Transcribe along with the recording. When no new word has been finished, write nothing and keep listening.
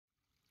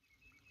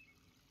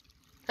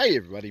Hey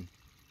everybody,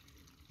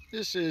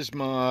 this is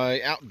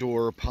my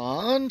outdoor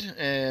pond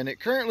and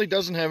it currently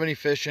doesn't have any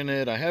fish in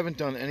it. I haven't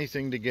done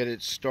anything to get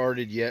it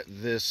started yet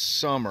this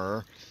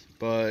summer,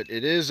 but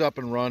it is up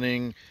and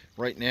running.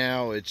 Right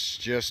now it's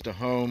just a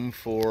home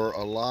for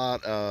a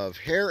lot of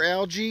hair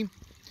algae,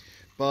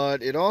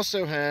 but it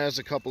also has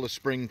a couple of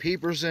spring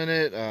peepers in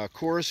it,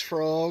 chorus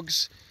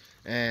frogs,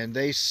 and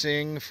they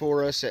sing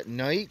for us at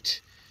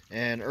night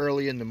and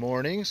early in the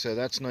morning, so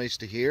that's nice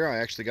to hear. I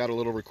actually got a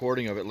little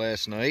recording of it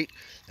last night,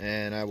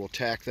 and I will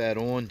tack that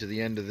on to the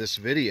end of this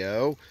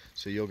video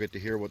so you'll get to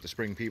hear what the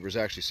spring peepers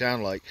actually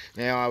sound like.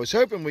 Now, I was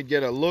hoping we'd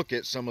get a look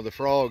at some of the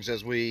frogs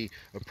as we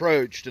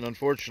approached, and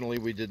unfortunately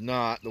we did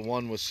not. The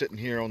one was sitting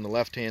here on the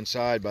left hand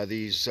side by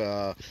these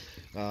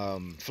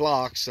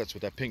phlox. That's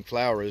what that pink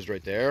flower is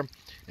right there,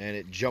 and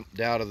it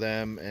jumped out of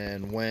them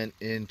and went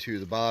into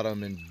the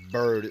bottom and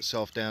burrowed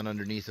itself down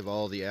underneath of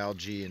all the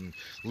algae and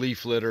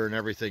leaf litter and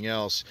everything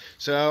else.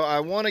 So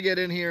I want to get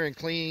in here and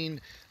clean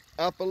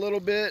up a little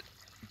bit,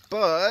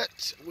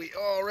 but we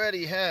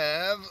already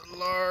have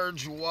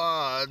large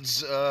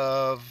wads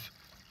of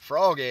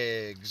frog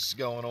eggs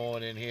going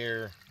on in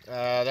here.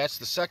 That's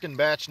the second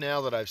batch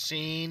now that I've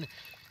seen.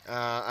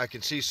 I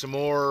can see some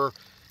more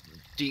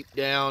deep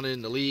down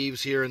in the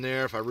leaves here and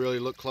there if I really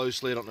look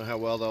closely. I don't know how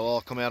well they'll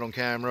all come out on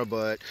camera,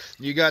 but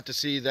you got to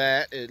see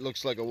that. It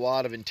looks like a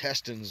wad of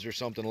intestines or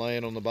something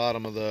laying on the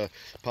bottom of the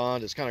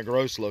pond. It's kind of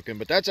gross looking,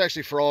 but that's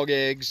actually frog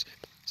eggs.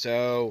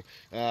 So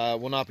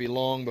will not be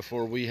long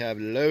before we have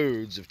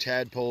loads of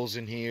tadpoles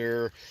in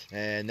here,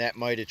 and that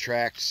might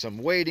attract some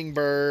wading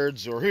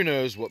birds, or who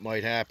knows what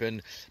might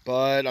happen.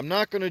 But I'm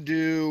not going to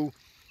do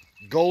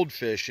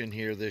goldfish in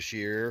here this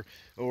year,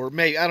 or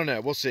maybe, I don't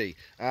know, we'll see.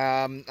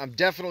 I'm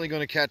definitely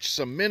going to catch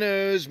some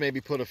minnows,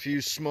 maybe put a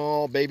few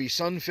small baby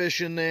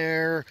sunfish in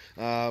there.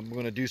 I'm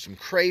going to do some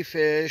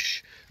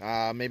crayfish,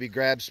 maybe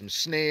grab some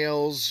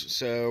snails.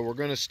 So we're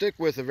going to stick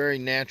with a very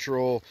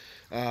natural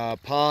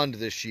pond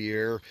this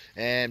year,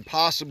 and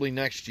possibly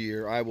next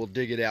year I will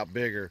dig it out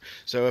bigger.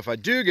 So if I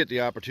do get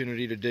the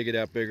opportunity to dig it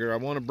out bigger, I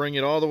want to bring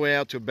it all the way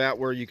out to about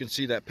where you can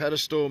see that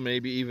pedestal,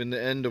 maybe even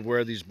the end of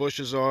where these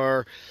bushes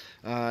are.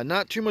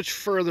 Not too much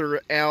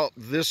further out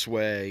this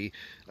way,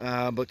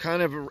 but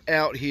kind of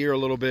out here a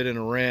little bit and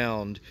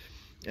around.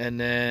 And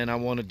then I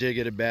want to dig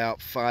it about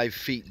 5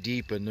 feet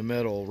deep in the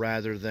middle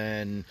rather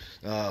than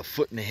a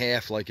foot and a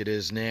half like it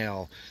is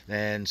now.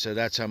 And so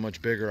that's how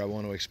much bigger I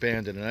want to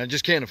expand it. And I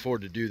just can't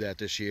afford to do that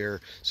this year.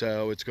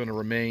 So it's going to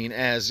remain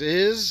as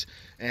is.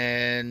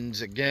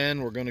 And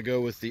again, we're going to go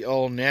with the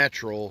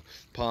all-natural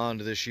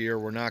pond this year.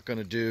 We're not going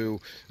to do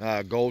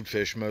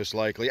goldfish most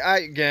likely.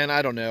 I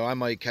don't know. I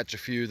might catch a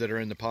few that are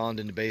in the pond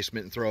in the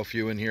basement and throw a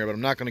few in here, but I'm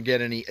not going to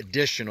get any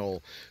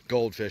additional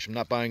goldfish. I'm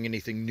not buying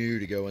anything new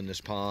to go in this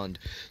pond.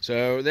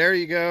 So there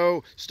you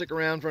go. Stick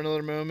around for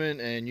another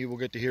moment and you will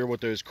get to hear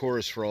what those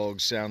chorus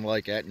frogs sound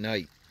like at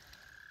night.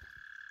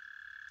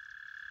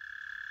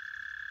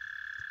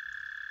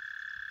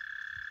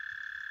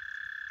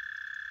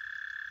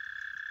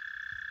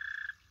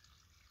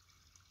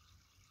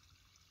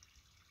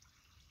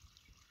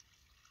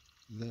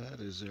 That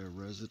is our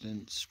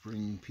resident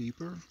spring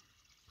peeper,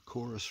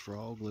 chorus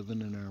frog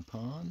living in our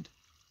pond.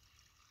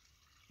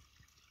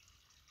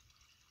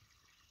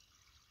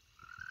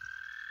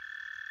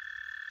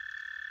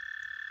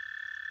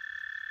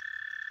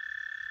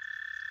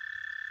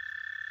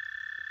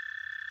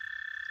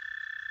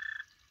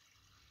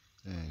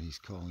 And he's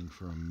calling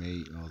for a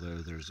mate, although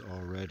there's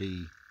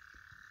already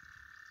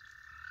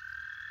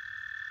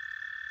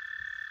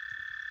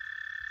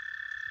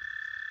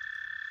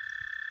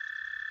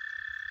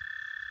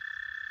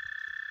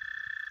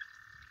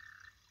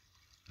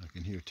I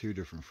can hear 2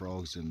 different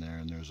frogs in there,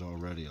 and there's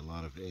already a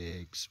lot of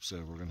eggs, so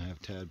we're going to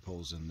have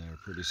tadpoles in there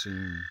pretty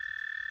soon.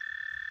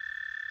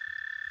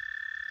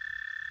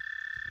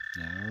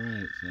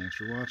 Alright, thanks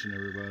for watching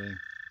everybody.